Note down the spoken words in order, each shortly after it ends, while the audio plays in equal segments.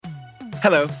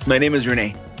Hello, my name is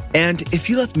Renee. And if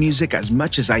you love music as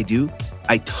much as I do,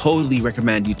 I totally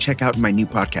recommend you check out my new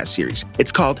podcast series.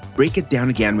 It's called Break It Down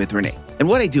Again with Renee. And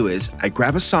what I do is I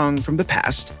grab a song from the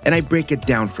past and I break it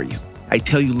down for you. I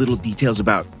tell you little details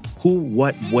about who,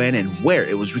 what, when, and where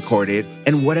it was recorded,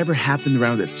 and whatever happened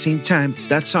around at the same time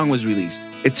that song was released.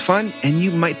 It's fun, and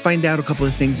you might find out a couple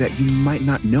of things that you might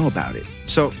not know about it.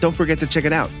 So don't forget to check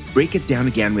it out. Break It Down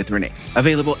Again with Renee.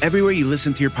 Available everywhere you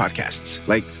listen to your podcasts,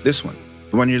 like this one,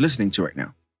 the one you're listening to right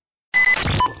now.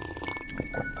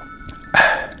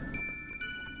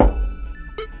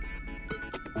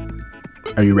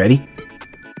 Are you ready?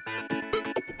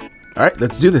 All right,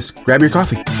 let's do this. Grab your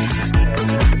coffee.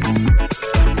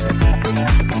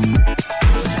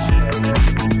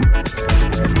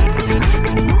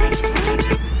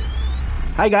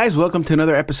 Hi guys, welcome to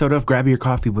another episode of Grab Your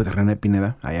Coffee with Rene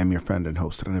Pineda. I am your friend and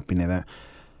host, Rene Pineda.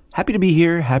 Happy to be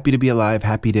here, happy to be alive,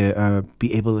 happy to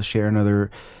be able to share another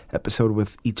episode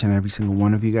with each and every single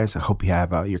one of you guys. I hope you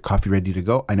have your coffee ready to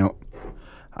go. I know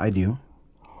I do.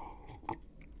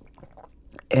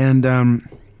 And the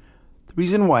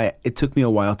reason why it took me a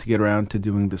while to get around to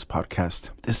doing this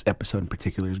podcast, this episode in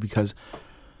particular, is because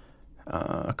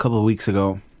a couple of weeks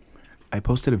ago, I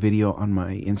posted a video on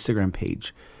my Instagram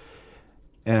page.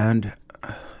 And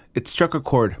it struck a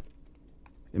chord.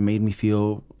 It made me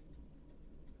feel,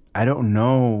 I don't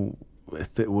know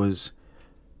if it was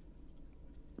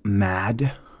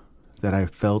mad that I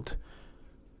felt.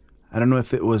 I don't know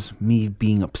if it was me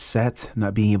being upset,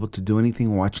 not being able to do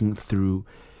anything, watching through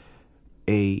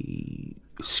a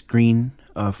screen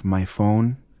of my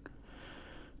phone.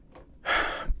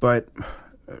 But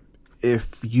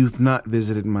if you've not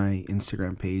visited my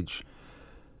Instagram page,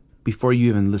 before you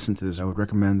even listen to this, I would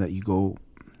recommend that you go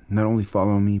not only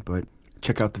follow me, but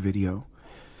check out the video.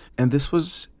 And this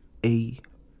was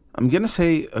I'm going to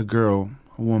say a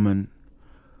woman,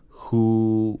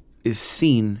 who is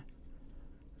seen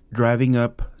driving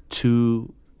up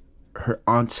to her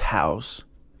aunt's house,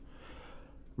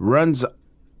 runs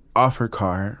off her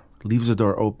car, leaves the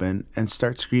door open, and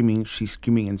starts screaming. She's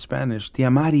screaming in Spanish, Tia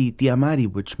Mari,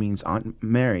 which means Aunt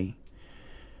Mary.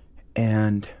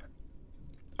 And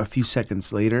a few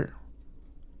seconds later,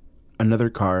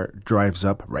 another car drives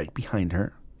up right behind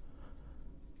her.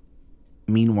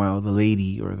 Meanwhile, the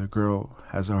lady or the girl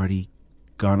has already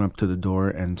gone up to the door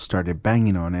and started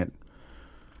banging on it.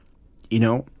 You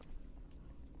know,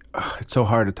 it's so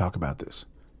hard to talk about this,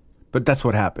 but that's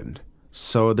what happened.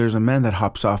 So there's a man that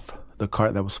hops off the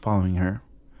car that was following her,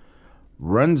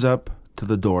 runs up to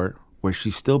the door where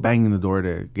she's still banging the door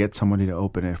to get somebody to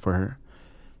open it for her,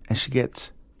 and she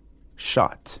gets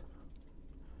shot.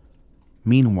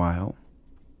 Meanwhile,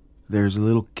 there's a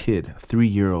little kid, a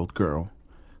 3-year-old girl,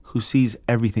 who sees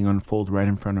everything unfold right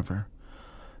in front of her.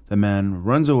 The man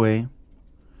runs away,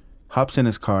 hops in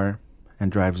his car, and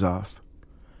drives off.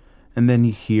 And then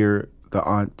you hear the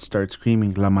aunt start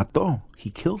screaming, La mató,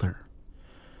 he killed her.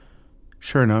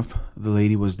 Sure enough, the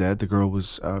lady was dead. The girl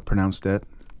was pronounced dead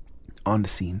on the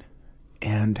scene.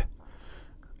 And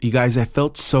you guys, I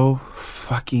felt so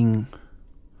fucking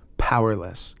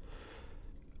powerless.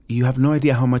 You have no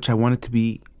idea how much I wanted to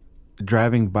be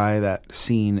driving by that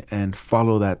scene and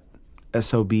follow that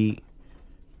SOB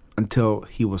until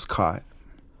he was caught.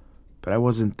 But I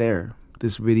wasn't there.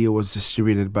 This video was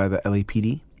distributed by the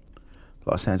LAPD,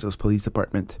 Los Angeles Police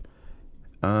Department,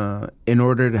 in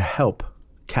order to help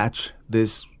catch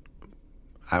this,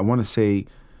 I want to say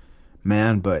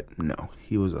man, but no,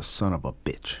 he was a son of a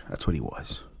bitch. That's what he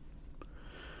was.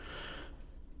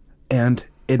 And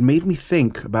it made me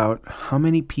think about how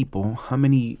many people,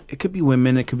 it could be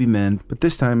women, it could be men, but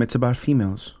this time it's about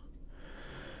females.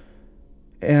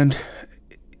 And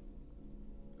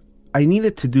I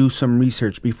needed to do some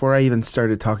research before I even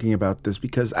started talking about this,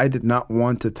 because I did not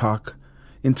want to talk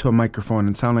into a microphone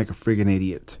and sound like a friggin'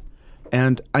 idiot.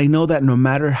 And I know that no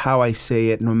matter how I say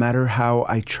it, no matter how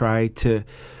I try to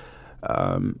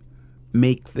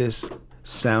make this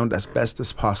sound as best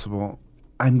as possible,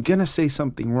 I'm going to say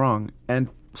something wrong. And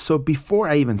so before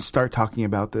I even start talking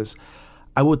about this,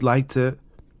 I would like to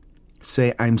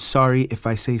say I'm sorry if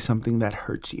I say something that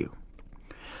hurts you.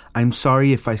 I'm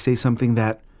sorry if I say something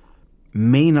that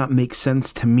may not make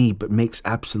sense to me, but makes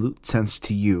absolute sense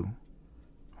to you.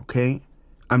 Okay?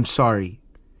 I'm sorry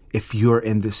if you're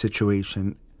in this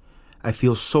situation. I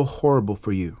feel so horrible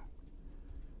for you,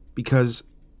 because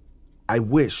I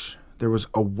wish there was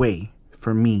a way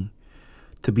for me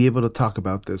to be able to talk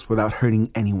about this without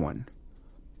hurting anyone.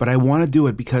 But I want to do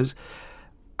it because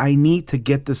I need to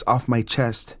get this off my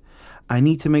chest. I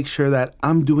need to make sure that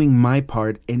I'm doing my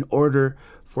part in order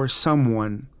for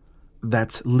someone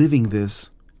that's living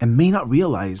this and may not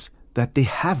realize that they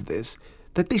have this,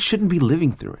 that they shouldn't be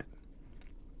living through it.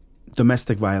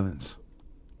 Domestic violence.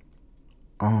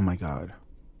 Oh my God.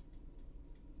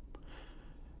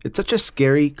 It's such a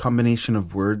scary combination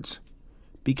of words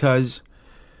because,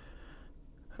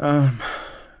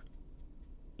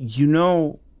 you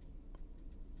know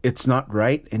it's not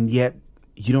right, and yet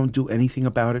you don't do anything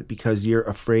about it because you're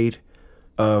afraid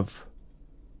of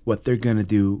what they're going to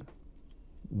do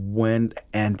when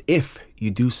and if you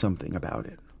do something about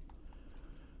it.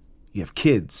 You have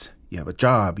kids, you have a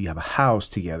job, you have a house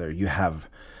together, you have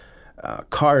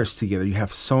cars together, you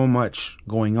have so much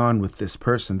going on with this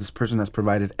person. This person has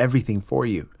provided everything for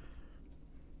you.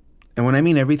 And when I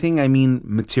mean everything, I mean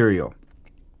material.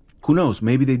 Who knows?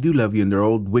 Maybe they do love you in their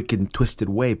old wicked and twisted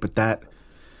way, but that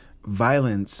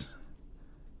violence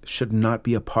should not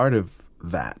be a part of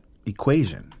that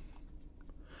equation.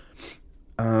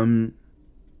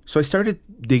 So I started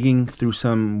digging through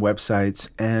some websites,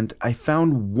 and I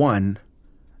found one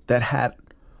that had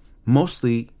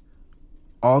mostly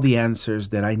all the answers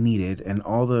that I needed and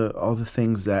all the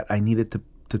things that I needed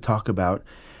to talk about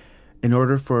in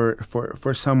order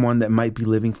for someone that might be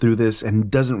living through this and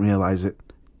doesn't realize it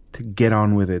to get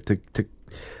on with it, to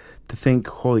think,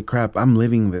 holy crap, I'm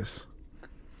living this.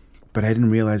 But I didn't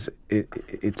realize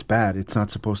it's bad. It's not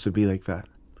supposed to be like that.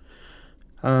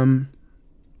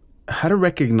 How to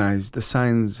recognize the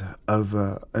signs of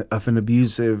an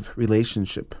abusive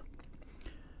relationship.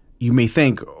 You may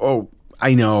think, oh,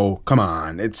 I know, come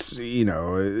on, it's,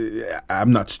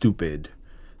 I'm not stupid.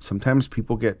 Sometimes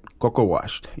people get coco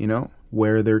washed,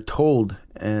 where they're told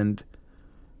and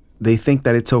they think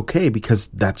that it's okay because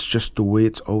that's just the way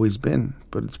it's always been.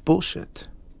 But it's bullshit.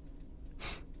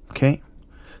 Okay?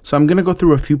 So I'm going to go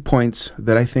through a few points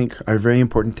that I think are very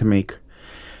important to make.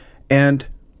 And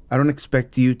I don't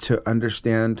expect you to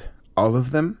understand all of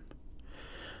them.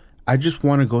 I just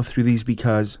want to go through these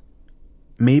because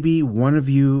maybe one of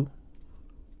you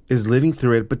is living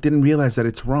through it but didn't realize that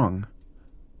it's wrong.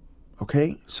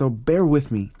 Okay? So bear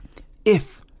with me.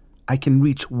 If I can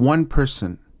reach one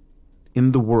person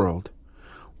in the world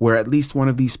where at least one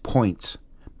of these points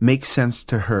makes sense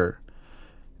to her,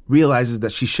 realizes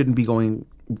that she shouldn't be going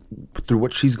through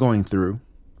what she's going through,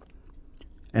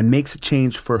 and makes a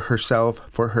change for herself,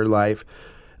 for her life,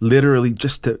 literally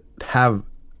just to have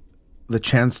the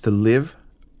chance to live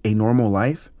a normal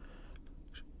life,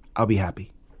 I'll be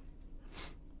happy.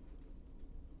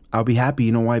 I'll be happy.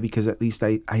 You know why? Because at least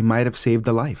I might have saved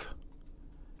a life.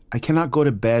 I cannot go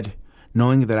to bed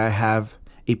knowing that I have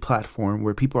a platform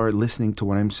where people are listening to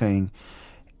what I'm saying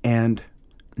and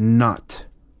not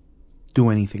do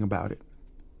anything about it.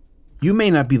 You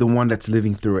may not be the one that's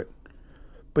living through it,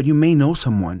 but you may know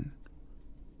someone.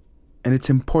 And it's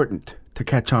important to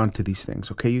catch on to these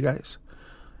things, okay, you guys?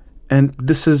 And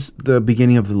this is the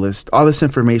beginning of the list. All this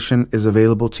information is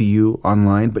available to you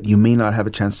online, but you may not have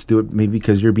a chance to do it, maybe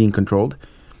because you're being controlled.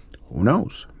 Who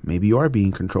knows? Maybe you are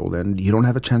being controlled and you don't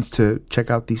have a chance to check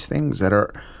out these things that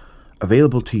are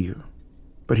available to you.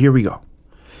 But here we go.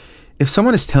 If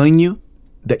someone is telling you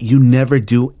that you never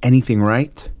do anything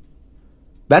right,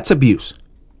 that's abuse.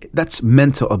 That's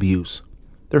mental abuse.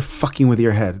 They're fucking with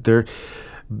your head. They're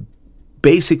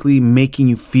basically making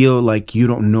you feel like you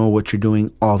don't know what you're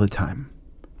doing all the time.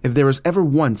 If there was ever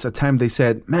once a time they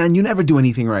said, man, you never do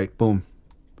anything right, boom.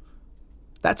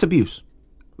 That's abuse.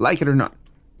 Like it or not.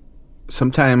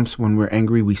 Sometimes when we're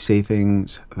angry, we say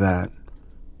things that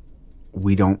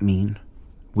we don't mean.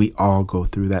 We all go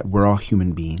through that. We're all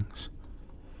human beings.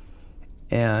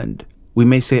 And we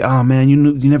may say, oh man, you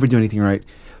never do anything right.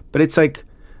 But it's like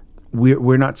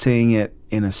we're not saying it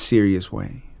in a serious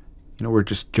way. We're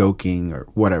just joking or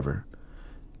whatever.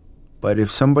 But if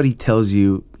somebody tells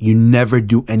you you never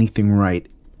do anything right,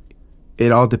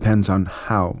 it all depends on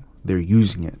how they're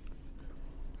using it.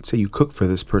 Say you cook for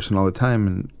this person all the time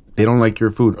and they don't like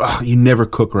your food. Oh, you never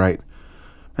cook right.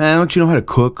 Man, don't you know how to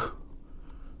cook?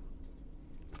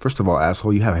 First of all,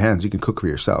 asshole, you have hands. You can cook for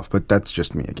yourself. But that's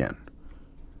just me again.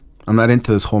 I'm not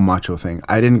into this whole macho thing.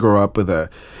 I didn't grow up with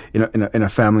in a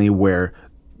family where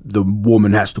the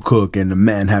woman has to cook and the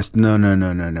man has to...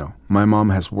 No. My mom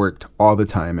has worked all the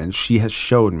time and she has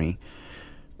showed me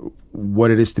what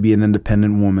it is to be an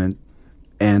independent woman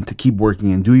and to keep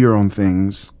working and do your own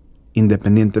things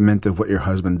independientemente of what your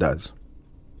husband does.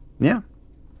 Yeah.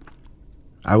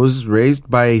 I was raised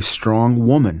by a strong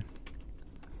woman.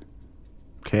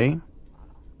 Okay?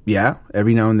 Yeah,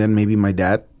 every now and then maybe my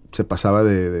dad se pasaba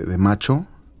de macho.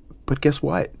 But guess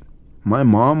what? My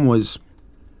mom was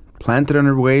planted in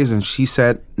her ways and she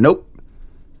said, nope,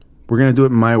 we're going to do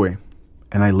it my way.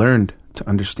 And I learned to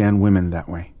understand women that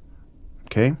way.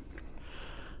 Okay?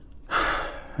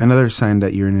 Another sign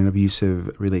that you're in an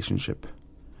abusive relationship.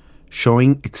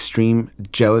 Showing extreme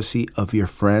jealousy of your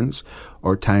friends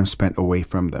or time spent away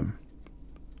from them.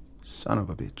 Son of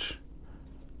a bitch.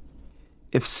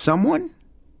 If someone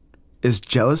is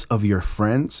jealous of your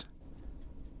friends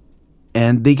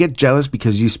and they get jealous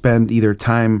because you spend either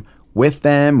time with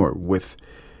them or with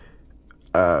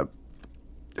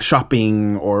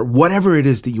shopping or whatever it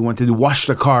is that you want to do, wash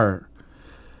the car.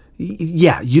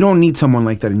 Yeah, you don't need someone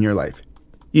like that in your life.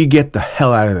 You get the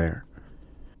hell out of there.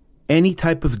 Any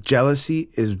type of jealousy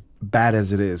is bad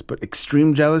as it is, but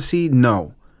extreme jealousy,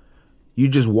 no. You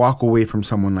just walk away from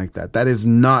someone like that. That is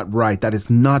not right. That is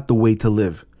not the way to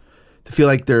live. To feel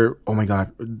like oh my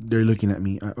God, they're looking at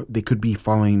me. They could be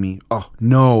following me. Oh,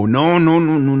 no.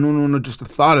 Just the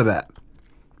thought of that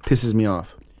pisses me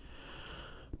off.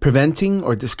 Preventing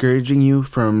or discouraging you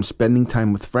from spending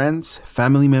time with friends,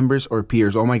 family members, or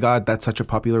peers. Oh my God, that's such a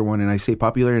popular one. And I say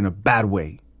popular in a bad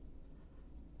way.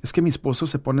 Es que mi esposo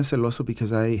se pone celoso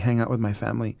because I hang out with my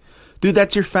family. Dude,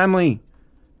 that's your family.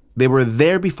 They were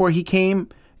there before he came,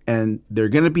 and they're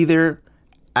going to be there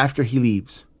after he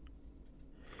leaves.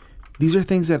 These are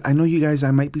things that I know you guys,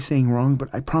 I might be saying wrong, but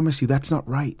I promise you that's not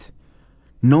right.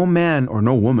 No man, or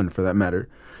no woman for that matter,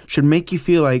 should make you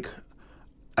feel like,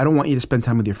 I don't want you to spend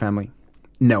time with your family.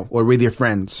 No. Or with your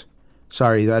friends.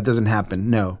 Sorry, that doesn't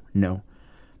happen. No.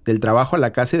 Del trabajo a la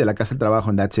casa y de la casa al trabajo,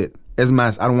 and that's it. Es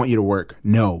más, I don't want you to work.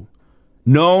 No.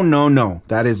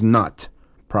 That is not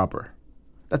proper.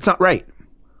 That's not right.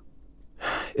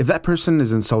 If that person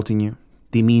is insulting you,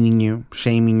 demeaning you,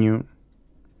 shaming you,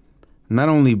 not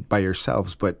only by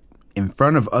yourselves, but in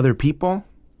front of other people,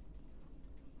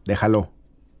 déjalo.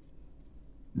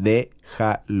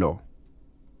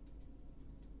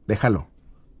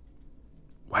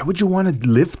 Why would you want to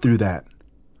live through that?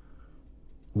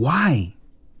 Why?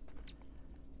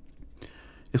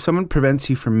 If someone prevents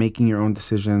you from making your own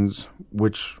decisions,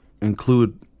 which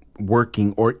include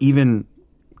working or even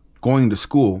going to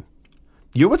school,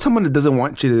 you're with someone that doesn't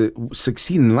want you to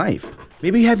succeed in life.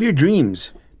 Maybe you have your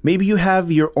dreams. Maybe you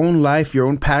have your own life, your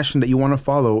own passion that you want to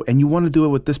follow, and you want to do it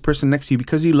with this person next to you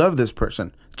because you love this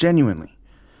person, genuinely.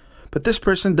 But this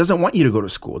person doesn't want you to go to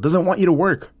school, doesn't want you to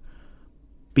work.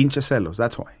 Pinche celos,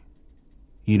 that's why.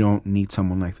 You don't need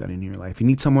someone like that in your life. You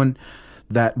need someone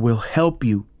that will help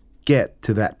you get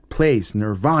to that place,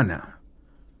 nirvana.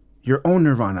 Your own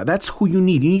nirvana. That's who you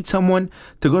need. You need someone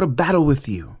to go to battle with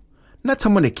you. Not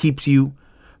someone that keeps you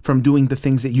from doing the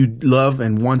things that you love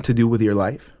and want to do with your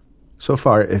life. So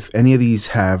far, if any of these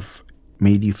have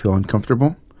made you feel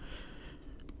uncomfortable,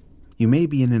 you may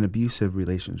be in an abusive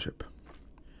relationship.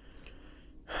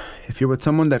 If you're with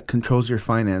someone that controls your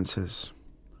finances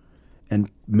and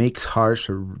makes harsh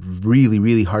or really,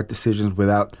 really hard decisions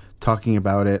without talking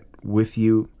about it with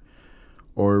you,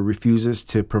 or refuses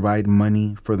to provide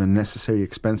money for the necessary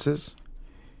expenses,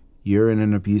 you're in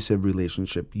an abusive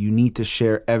relationship. You need to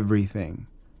share everything.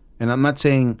 And I'm not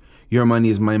saying your money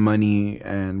is my money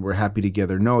and we're happy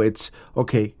together. No, it's,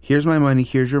 okay, here's my money,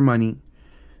 here's your money.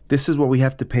 This is what we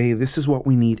have to pay. This is what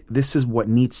we need. This is what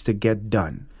needs to get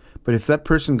done. But if that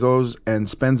person goes and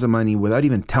spends the money without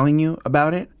even telling you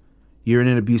about it, you're in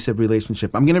an abusive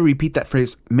relationship. I'm going to repeat that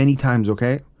phrase many times,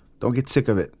 okay? Don't get sick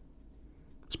of it.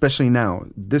 Especially now.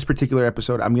 This particular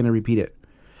episode, I'm going to repeat it.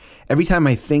 Every time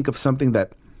I think of something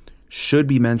that should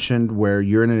be mentioned where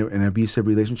you're in an abusive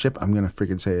relationship, I'm going to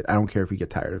freaking say it. I don't care if you get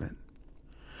tired of it.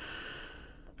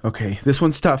 Okay, this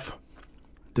one's tough.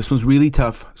 This one's really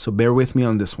tough, so bear with me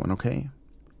on this one, okay?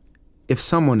 If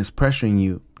someone is pressuring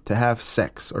you to have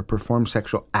sex or perform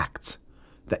sexual acts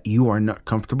that you are not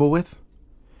comfortable with,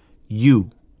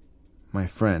 you, my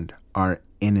friend, are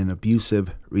in an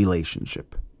abusive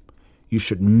relationship. You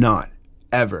should not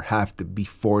ever have to be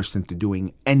forced into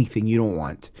doing anything you don't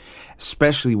want,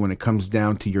 especially when it comes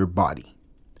down to your body.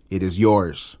 It is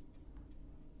yours.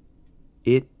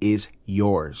 It is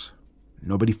yours.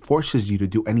 Nobody forces you to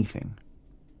do anything.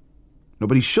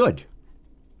 Nobody should.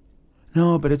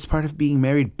 No, but it's part of being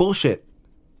married. Bullshit.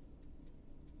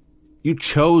 You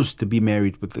chose to be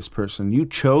married with this person. You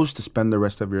chose to spend the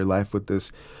rest of your life with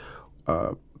this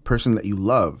person that you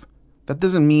love. That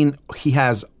doesn't mean he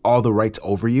has all the rights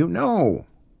over you. No.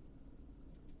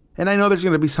 And I know there's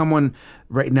going to be someone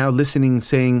right now listening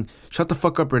saying, shut the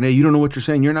fuck up, Renee. You don't know what you're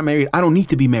saying. You're not married. I don't need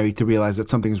to be married to realize that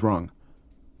something's wrong.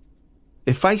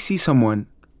 If I see someone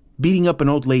beating up an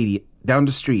old lady down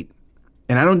the street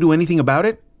and I don't do anything about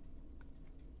it,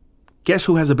 guess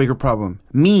who has a bigger problem?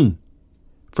 Me.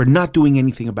 For not doing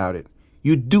anything about it.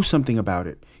 You do something about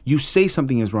it. You say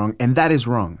something is wrong, and that is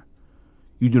wrong.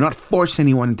 You do not force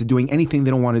anyone into doing anything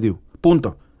they don't want to do.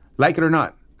 Punto. Like it or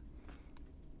not.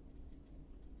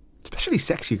 actually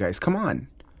sex, you guys. Come on.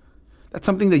 That's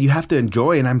something that you have to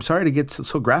enjoy, and I'm sorry to get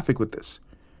so graphic with this.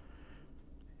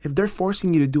 If they're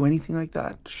forcing you to do anything like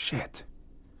that, shit.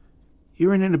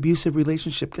 You're in an abusive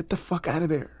relationship. Get the fuck out of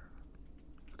there.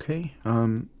 Okay?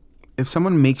 If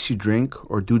someone makes you drink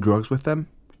or do drugs with them,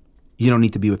 you don't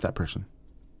need to be with that person.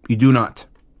 You do not.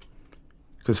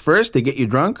 Because first, they get you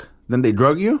drunk, then they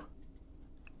drug you,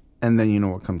 and then you know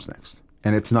what comes next.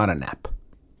 And it's not a nap.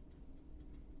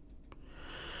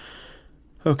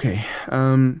 Okay.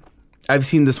 I've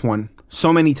seen this one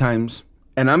so many times,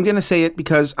 and I'm going to say it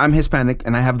because I'm Hispanic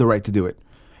and I have the right to do it.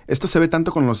 Esto se ve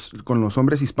tanto con los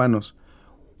hombres hispanos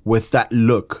with that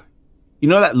look. You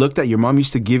know that look that your mom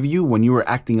used to give you when you were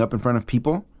acting up in front of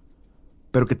people?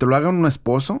 Pero que te lo haga un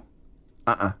esposo?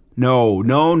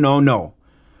 No.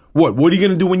 What are you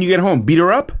going to do when you get home? Beat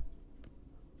her up?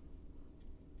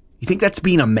 You think that's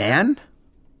being a man?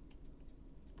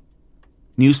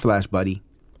 Newsflash, buddy.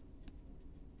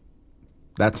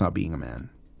 That's not being a man.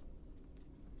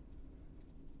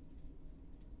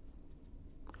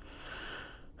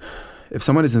 If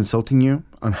someone is insulting you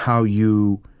on how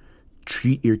you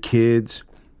treat your kids,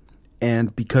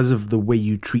 and because of the way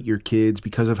you treat your kids,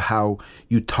 because of how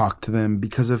you talk to them,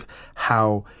 because of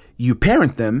how you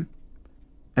parent them,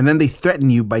 and then they threaten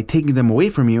you by taking them away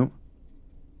from you,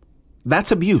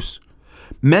 that's abuse.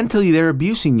 Mentally, they're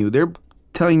abusing you. They're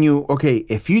telling you, okay,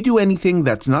 if you do anything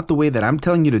that's not the way that I'm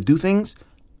telling you to do things,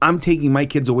 I'm taking my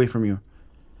kids away from you.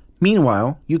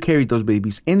 Meanwhile, you carried those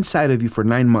babies inside of you for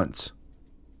 9 months.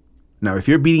 Now, if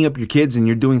you're beating up your kids and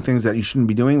you're doing things that you shouldn't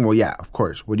be doing, well, yeah, of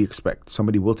course. What do you expect?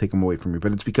 Somebody will take them away from you.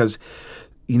 But it's because,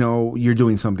 you're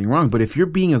doing something wrong. But if you're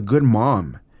being a good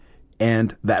mom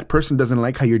and that person doesn't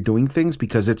like how you're doing things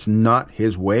because it's not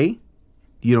his way,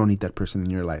 you don't need that person in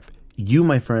your life. You,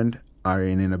 my friend, are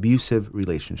in an abusive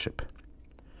relationship.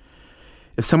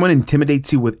 If someone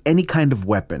intimidates you with any kind of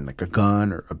weapon, like a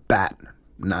gun or a bat,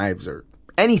 knives or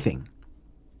anything,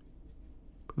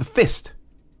 the fist,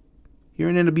 you're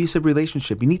in an abusive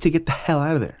relationship. You need to get the hell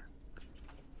out of there.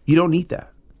 You don't need that.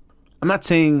 I'm not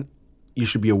saying you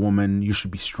should be a woman, you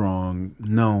should be strong.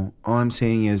 No, all I'm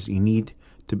saying is you need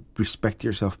to respect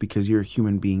yourself because you're a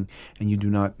human being and you do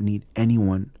not need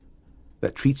anyone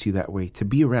that treats you that way to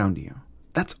be around you.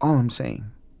 That's all I'm saying.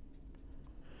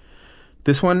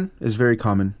 This one is very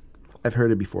common. I've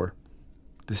heard it before.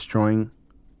 Destroying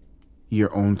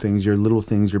your own things, your little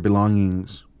things, your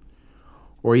belongings,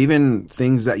 or even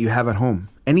things that you have at home.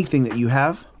 Anything that you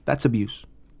have, that's abuse.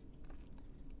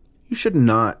 You should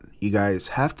not, you guys,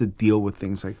 have to deal with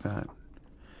things like that.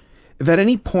 If at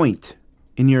any point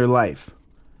in your life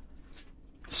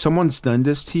someone's done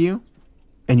this to you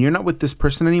and you're not with this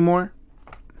person anymore,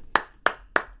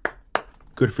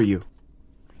 good for you.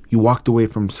 You walked away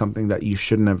from something that you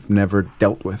shouldn't have never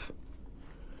dealt with.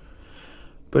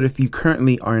 But if you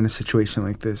currently are in a situation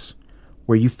like this,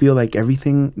 where you feel like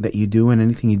everything that you do and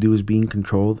anything you do is being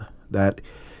controlled, that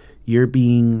you're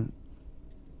being,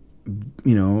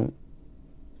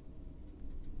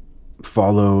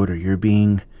 followed, or you're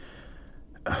being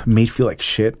made feel like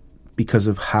shit because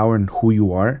of how and who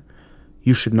you are,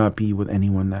 you should not be with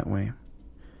anyone that way.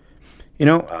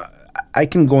 I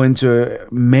can go into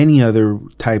many other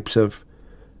types of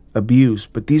abuse,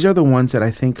 but these are the ones that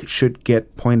I think should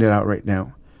get pointed out right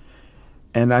now.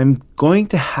 And I'm going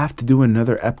to have to do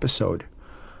another episode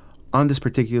on this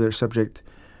particular subject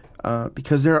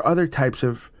because there are other types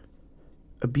of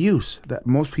abuse that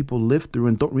most people live through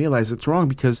and don't realize it's wrong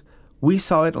because we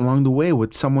saw it along the way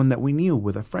with someone that we knew,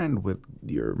 with a friend, with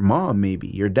your mom maybe,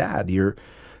 your dad, your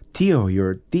tío,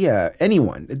 your tía,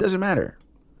 anyone. It doesn't matter.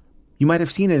 You might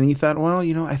have seen it and you thought, well,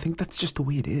 I think that's just the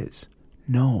way it is.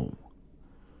 No.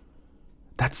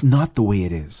 That's not the way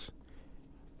it is.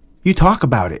 You talk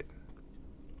about it.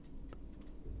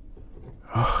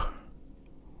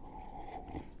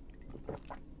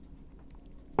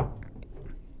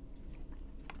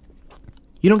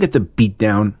 You don't get to beat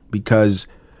down because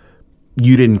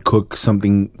you didn't cook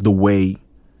something the way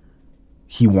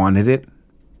he wanted it.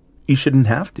 You shouldn't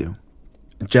have to.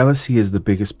 Jealousy is the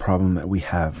biggest problem that we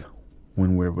have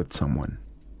when we're with someone.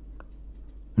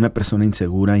 Una persona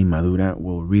insegura y madura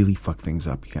will really fuck things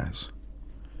up, you guys.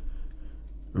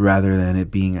 Rather than it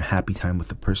being a happy time with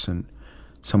the person,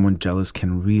 someone jealous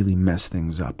can really mess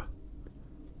things up.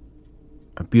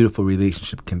 A beautiful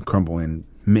relationship can crumble in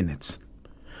minutes.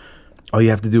 All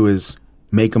you have to do is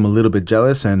make them a little bit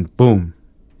jealous and boom,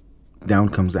 down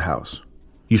comes the house.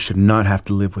 You should not have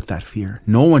to live with that fear.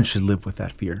 No one should live with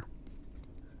that fear.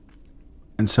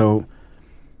 And so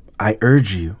I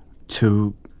urge you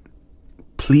to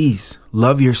please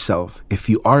love yourself if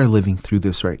you are living through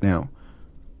this right now.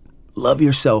 love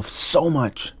yourself so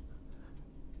much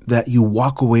that you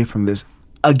walk away from this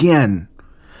again.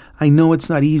 I know it's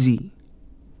not easy.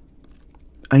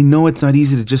 I know it's not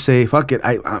easy to just say, fuck it,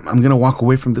 I'm going to walk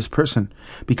away from this person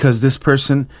because this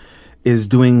person is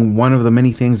doing one of the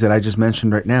many things that I just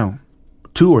mentioned right now.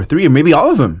 2 or 3 or maybe all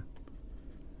of them.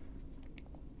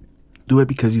 Do it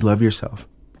because you love yourself.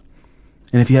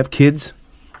 And if you have kids,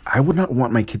 I would not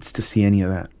want my kids to see any of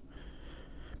that.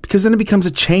 Because then it becomes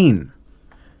a chain.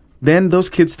 Then those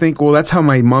kids think, well, that's how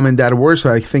my mom and dad were,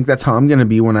 so I think that's how I'm going to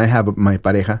be when I have my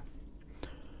pareja.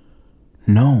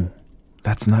 No,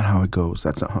 that's not how it goes.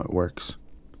 That's not how it works.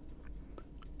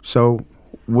 So,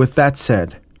 with that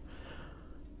said,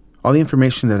 all the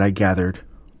information that I gathered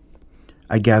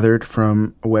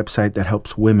from a website that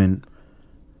helps women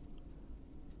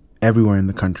everywhere in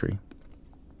the country,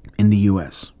 in the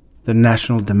U.S., the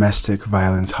National Domestic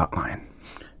Violence Hotline.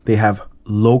 They have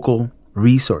local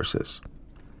resources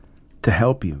to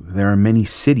help you. There are many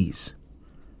cities.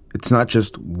 It's not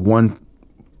just one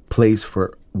place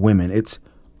for women. It's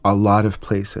a lot of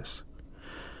places.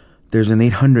 There's an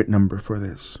 800 number for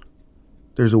this.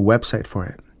 There's a website for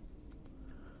it.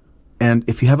 And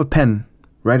if you have a pen,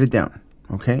 write it down,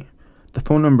 okay? The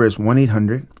phone number is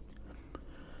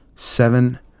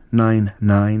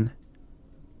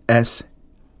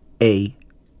 1-800-799-SA,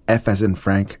 F as in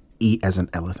Frank, E as in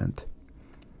elephant.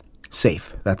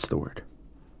 SAFE, that's the word.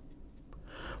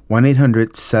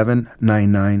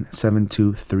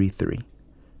 1-800-799-7233.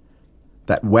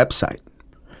 That website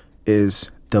is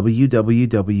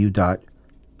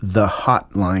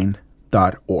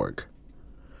www.thehotline.org.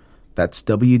 That's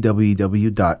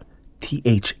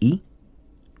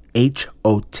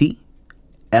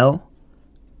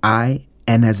www.thehotline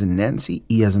as in Nancy,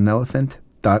 E as in elephant,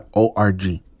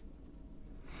 .org.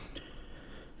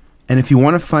 And if you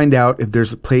want to find out if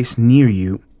there's a place near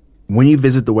you, when you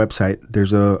visit the website,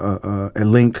 there's a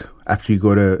link after you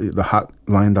go to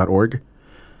thehotline.org.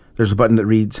 There's a button that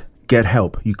reads Get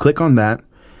Help. You click on that,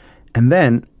 and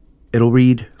then it'll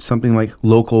read something like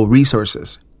local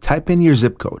resources. Type in your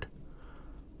zip code.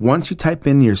 Once you type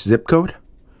in your zip code,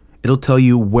 it'll tell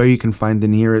you where you can find the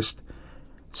nearest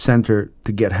center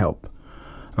to get help.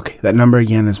 Okay, that number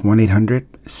again is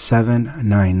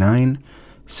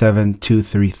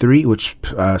 1-800-799-7233, which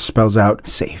spells out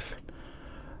SAFE.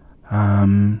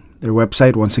 Their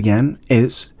website, once again,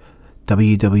 is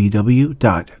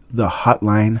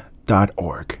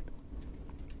www.thehotline.org.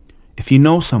 If you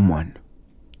know someone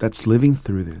that's living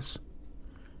through this,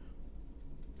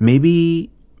 maybe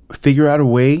figure out a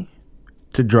way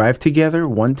to drive together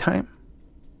one time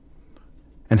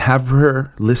and have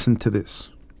her listen to this.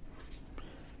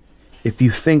 If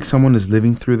you think someone is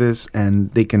living through this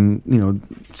and they can,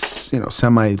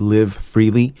 semi live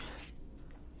freely,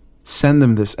 send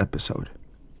them this episode.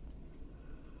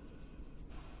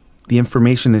 The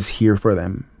information is here for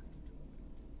them.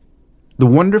 The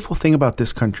wonderful thing about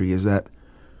this country is that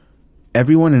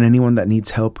everyone and anyone that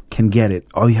needs help can get it.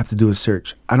 All you have to do is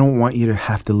search. I don't want you to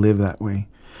have to live that way.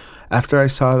 After I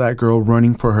saw that girl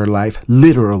running for her life,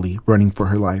 literally running for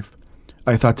her life,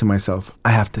 I thought to myself,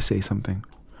 I have to say something.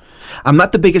 I'm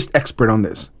not the biggest expert on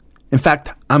this. In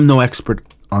fact, I'm no expert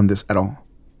on this at all.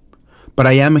 But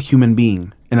I am a human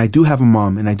being, and I do have a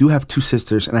mom, and I do have 2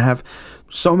 sisters, and I have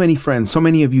so many friends, so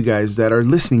many of you guys that are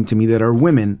listening to me that are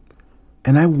women,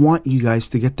 and I want you guys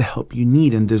to get the help you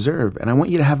need and deserve, and I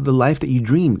want you to have the life that you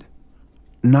dreamed,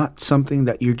 not something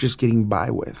that you're just getting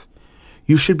by with.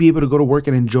 You should be able to go to work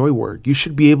and enjoy work. You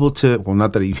should be able to, well,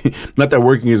 not that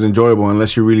working is enjoyable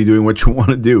unless you're really doing what you want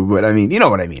to do, but I mean, you know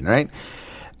what I mean, right?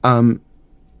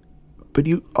 But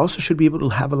you also should be able to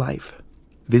have a life.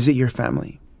 Visit your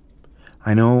family.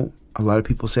 I know a lot of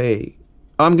people say,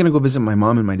 I'm going to go visit my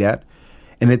mom and my dad.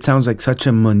 And it sounds like such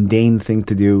a mundane thing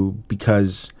to do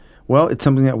because, well, it's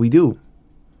something that we do.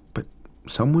 But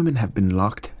some women have been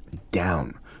locked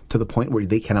down to the point where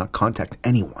they cannot contact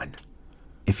anyone.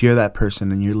 If you're that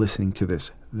person and you're listening to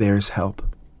this, there's help.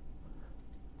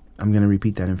 I'm going to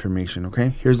repeat that information,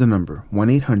 okay? Here's the number,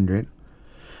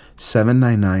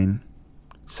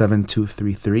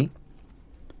 1-800-799-7233.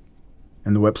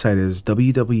 And the website is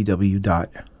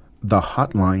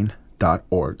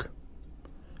www.thehotline.org.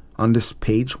 On this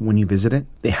page, when you visit it,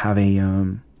 they have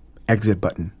a exit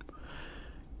button.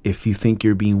 If you think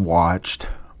you're being watched,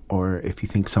 or if you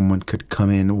think someone could come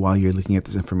in while you're looking at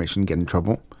this information and get in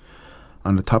trouble,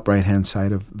 on the top right-hand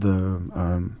side of the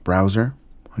browser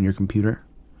on your computer,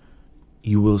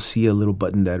 you will see a little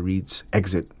button that reads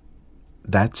exit.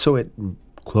 That's so it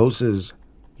closes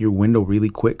your window really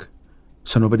quick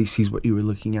so nobody sees what you were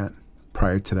looking at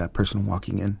prior to that person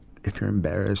walking in. if you're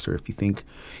embarrassed or if you think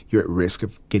you're at risk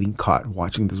of getting caught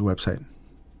watching this website,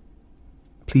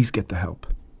 please get the help.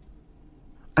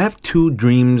 I have 2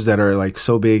 dreams that are like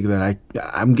so big that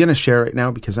I'm going to share right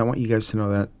now because I want you guys to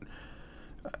know that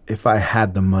if I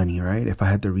had the money, right? If I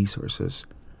had the resources,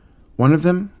 one of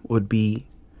them would be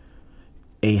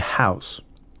a house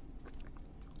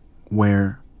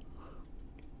where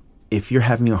if you're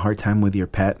having a hard time with your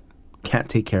pet, can't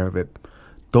take care of it,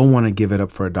 don't want to give it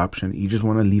up for adoption, you just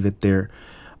want to leave it there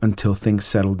until things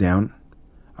settle down,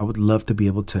 I would love to be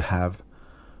able to have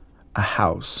a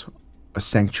house, a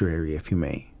sanctuary, if you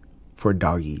may, for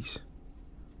doggies.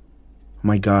 Oh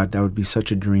my God, that would be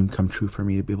such a dream come true for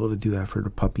me to be able to do that for the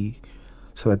puppy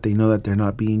so that they know that they're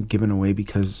not being given away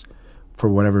because for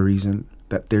whatever reason,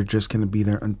 that they're just going to be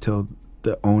there until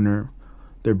the owner,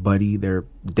 their buddy, their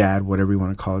dad, whatever you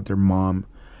want to call it, their mom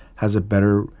has a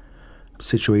better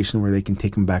situation where they can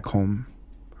take them back home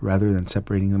rather than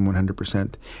separating them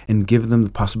 100% and give them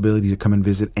the possibility to come and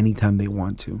visit anytime they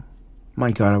want to.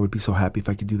 My God, I would be so happy if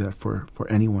I could do that for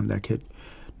anyone that could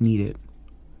need it.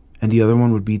 And the other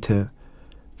one would be to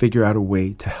figure out a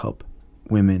way to help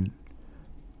women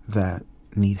that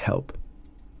need help.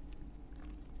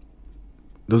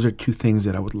 Those are 2 things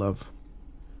that I would love.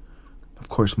 Of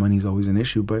course, money is always an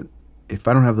issue, but if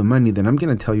I don't have the money, then I'm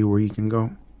going to tell you where you can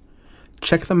go.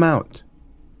 Check them out.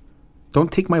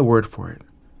 Don't take my word for it.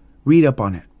 Read up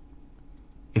on it.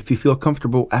 If you feel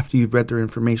comfortable after you've read their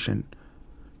information,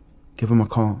 give them a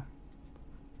call.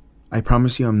 I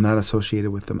promise you I'm not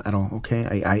associated with them at all,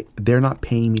 okay? They're not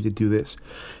paying me to do this.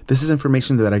 This is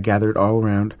information that I gathered all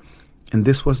around, and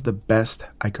this was the best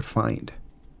I could find.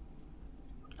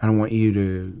 I don't want you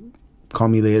to call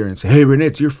me later and say, hey, Renee,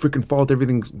 it's your freaking fault.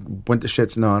 Everything went to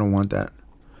shits. No, I don't want that.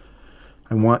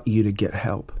 I want you to get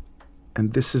help.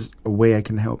 And this is a way I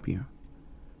can help you.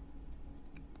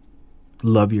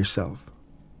 Love yourself.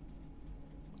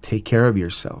 Take care of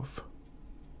yourself.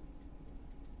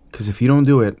 Because if you don't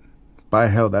do it, by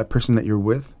hell, that person that you're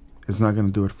with is not going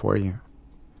to do it for you.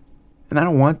 And I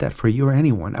don't want that for you or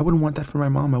anyone. I wouldn't want that for my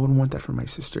mom. I wouldn't want that for my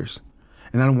sisters.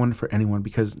 And I don't want it for anyone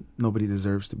because nobody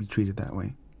deserves to be treated that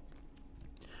way.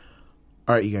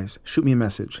 All right, you guys, shoot me a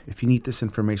message. If you need this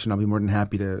information, I'll be more than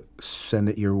happy to send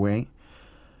it your way.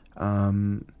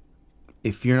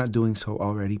 If you're not doing so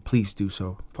already, please do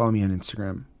so. Follow me on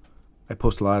Instagram. I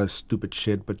post a lot of stupid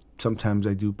shit, but sometimes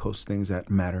I do post things that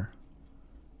matter.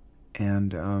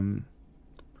 And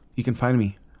you can find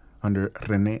me under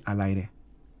Rene Al Aire.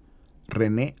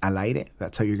 Rene Al Aire,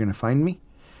 that's how you're going to find me.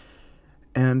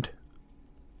 And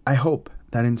I hope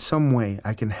that in some way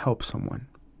I can help someone.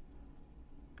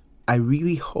 I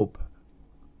really hope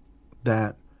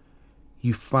that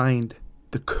you find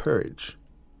the courage,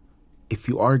 if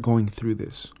you are going through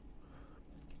this,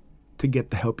 to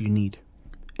get the help you need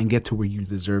and get to where you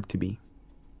deserve to be.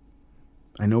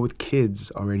 I know with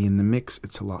kids already in the mix,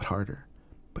 it's a lot harder.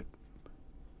 But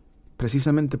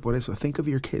precisamente por eso, think of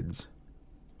your kids.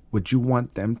 Would you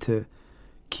want them to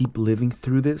keep living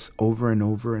through this over and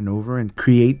over and over and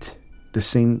create the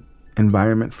same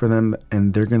environment for them,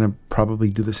 and they're going to probably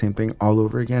do the same thing all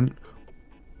over again?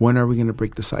 When are we going to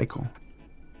break the cycle?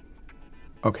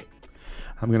 Okay,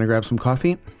 I'm going to grab some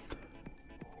coffee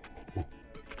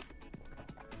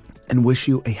and wish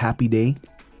you a happy day.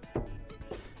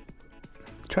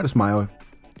 Try to smile.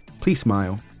 Please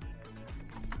smile.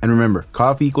 And remember,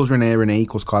 coffee equals Renee, Renee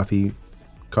equals coffee,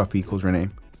 coffee equals Renee.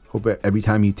 Hope every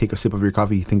time you take a sip of your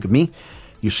coffee, you think of me.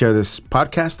 You share this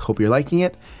podcast. Hope you're liking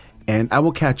it. And I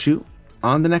will catch you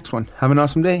on the next one. Have an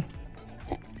awesome day.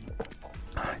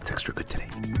 It's extra good today.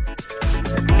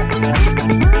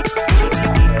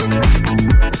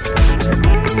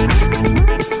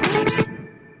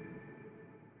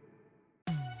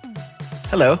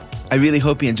 Hello. I really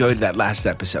hope you enjoyed that last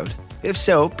episode. If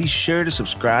so, be sure to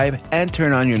subscribe and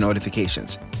turn on your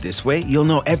notifications. This way, you'll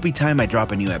know every time I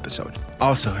drop a new episode.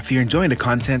 Also, if you're enjoying the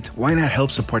content, why not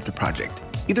help support the project?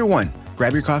 Either one.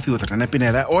 Grab your coffee with Rene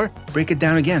Pineda or break it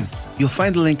down again. You'll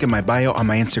find the link in my bio on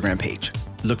my Instagram page.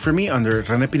 Look for me under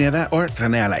Rene Pineda or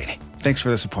Rene Al Aire. Thanks for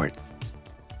the support.